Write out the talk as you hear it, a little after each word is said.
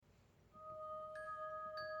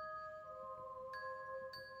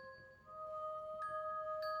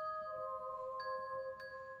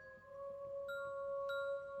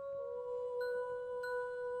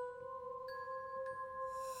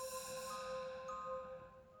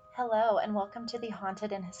Hello, and welcome to the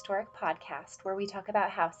Haunted and Historic podcast, where we talk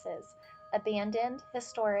about houses, abandoned,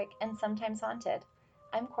 historic, and sometimes haunted.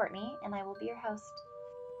 I'm Courtney, and I will be your host.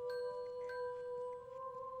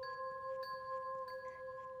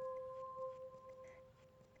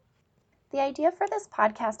 The idea for this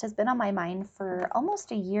podcast has been on my mind for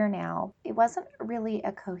almost a year now. It wasn't really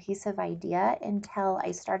a cohesive idea until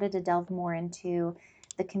I started to delve more into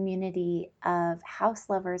the community of house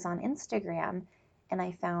lovers on Instagram, and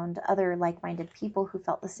I found other like-minded people who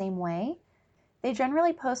felt the same way. They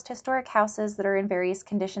generally post historic houses that are in various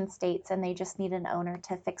condition states, and they just need an owner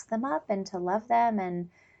to fix them up and to love them. And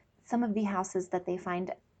some of the houses that they find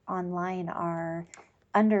online are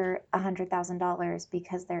under $100,000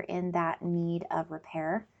 because they're in that need of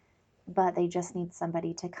repair, but they just need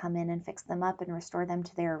somebody to come in and fix them up and restore them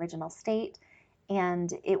to their original state.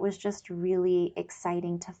 And it was just really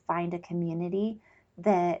exciting to find a community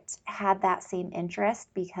that had that same interest,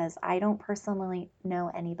 because I don't personally know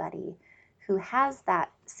anybody who has that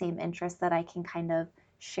same interest that I can kind of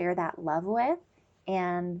share that love with.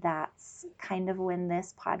 And that's kind of when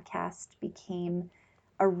this podcast became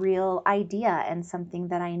a real idea and something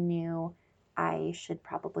that I knew I should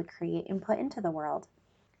probably create and put into the world.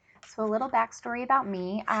 So, a little backstory about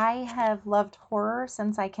me. I have loved horror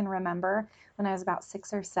since I can remember. When I was about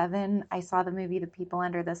 6 or 7, I saw the movie The People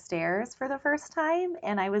Under the Stairs for the first time,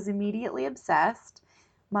 and I was immediately obsessed.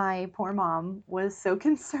 My poor mom was so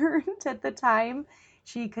concerned at the time.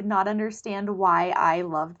 She could not understand why I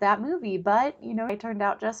loved that movie, but I turned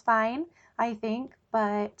out just fine, I think.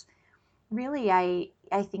 But really, I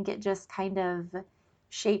think it just kind of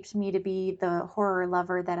shaped me to be the horror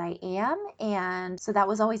lover that I am. And so that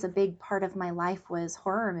was always a big part of my life, was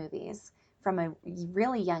horror movies from a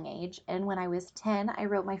really young age. And when I was 10, I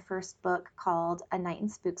wrote my first book called A Night in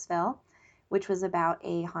Spooksville, which was about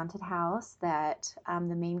a haunted house that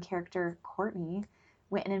the main character, Courtney,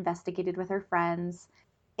 went and investigated with her friends.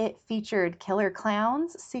 It featured killer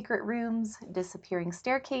clowns, secret rooms, disappearing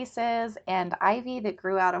staircases, and ivy that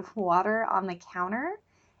grew out of water on the counter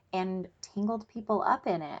and tangled people up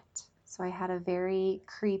in it. So I had a very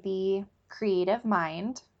creepy, creative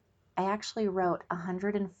mind. I actually wrote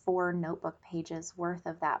 104 notebook pages worth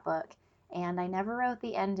of that book, and I never wrote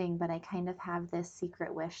the ending, but I kind of have this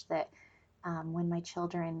secret wish that when my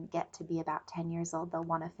children get to be about 10 years old, they'll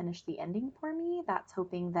want to finish the ending for me. That's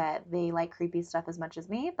hoping that they like creepy stuff as much as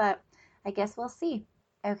me, but I guess we'll see.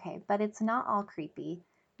 Okay, but it's not all creepy.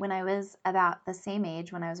 When I was about the same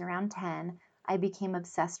age, when I was around 10, I became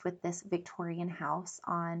obsessed with this Victorian house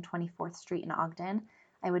on 24th Street in Ogden.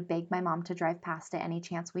 I would beg my mom to drive past it any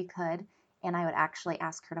chance we could, and I would actually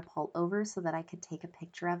ask her to pull over so that I could take a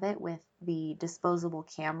picture of it with the disposable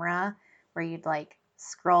camera where you'd like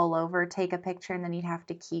scroll over, take a picture, and then you'd have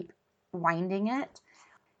to keep winding it.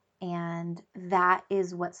 And that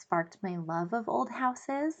is what sparked my love of old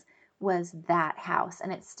houses, was that house.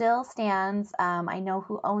 And it still stands. I know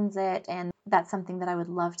who owns it, and that's something that I would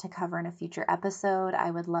love to cover in a future episode.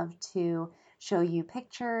 I would love to show you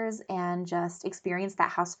pictures and just experience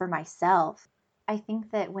that house for myself. I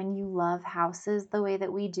think that when you love houses the way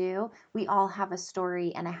that we do, we all have a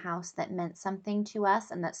story and a house that meant something to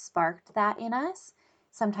us and that sparked that in us.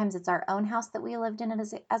 Sometimes it's our own house that we lived in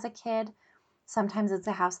as a kid. Sometimes it's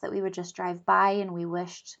a house that we would just drive by and we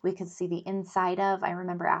wished we could see the inside of. I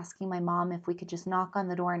remember asking my mom if we could just knock on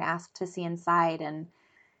the door and ask to see inside, and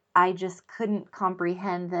I just couldn't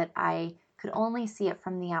comprehend that I could only see it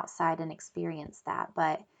from the outside and experience that.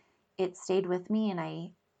 But it stayed with me, and I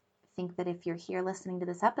think that if you're here listening to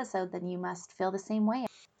this episode, then you must feel the same way.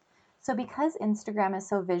 So because Instagram is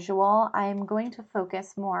so visual, I'm going to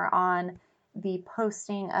focus more on the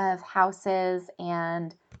posting of houses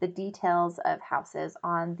and the details of houses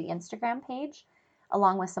on the Instagram page,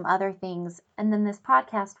 along with some other things. And then this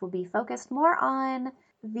podcast will be focused more on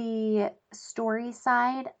the story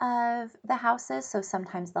side of the houses. So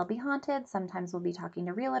sometimes they'll be haunted, sometimes we'll be talking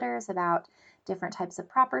to realtors about different types of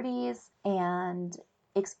properties and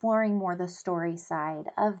exploring more the story side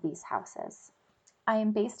of these houses. I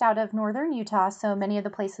am based out of northern Utah, so many of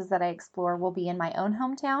the places that I explore will be in my own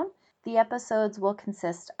hometown. The episodes will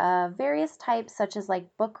consist of various types, such as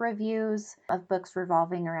like book reviews of books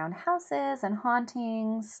revolving around houses and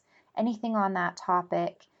hauntings, anything on that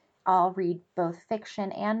topic. I'll read both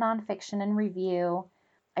fiction and nonfiction and review.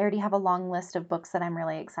 I already have a long list of books that I'm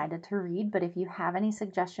really excited to read, but if you have any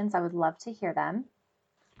suggestions, I would love to hear them.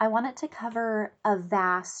 I want it to cover a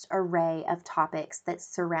vast array of topics that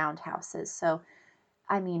surround houses. So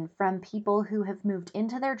from people who have moved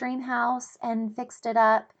into their dream house and fixed it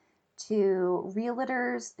up, to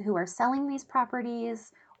realtors who are selling these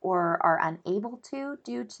properties, or are unable to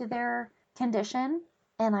due to their condition.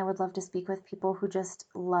 And I would love to speak with people who just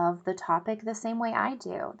love the topic the same way I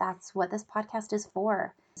do. That's what this podcast is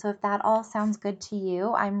for. So if that all sounds good to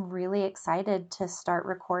you, I'm really excited to start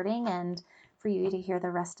recording and for you to hear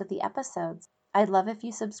the rest of the episodes. I'd love if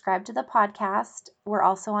you subscribe to the podcast. We're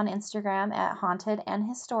also on Instagram at Haunted and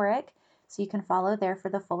Historic, so you can follow there for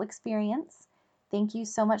the full experience. Thank you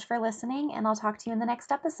so much for listening, and I'll talk to you in the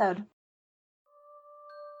next episode.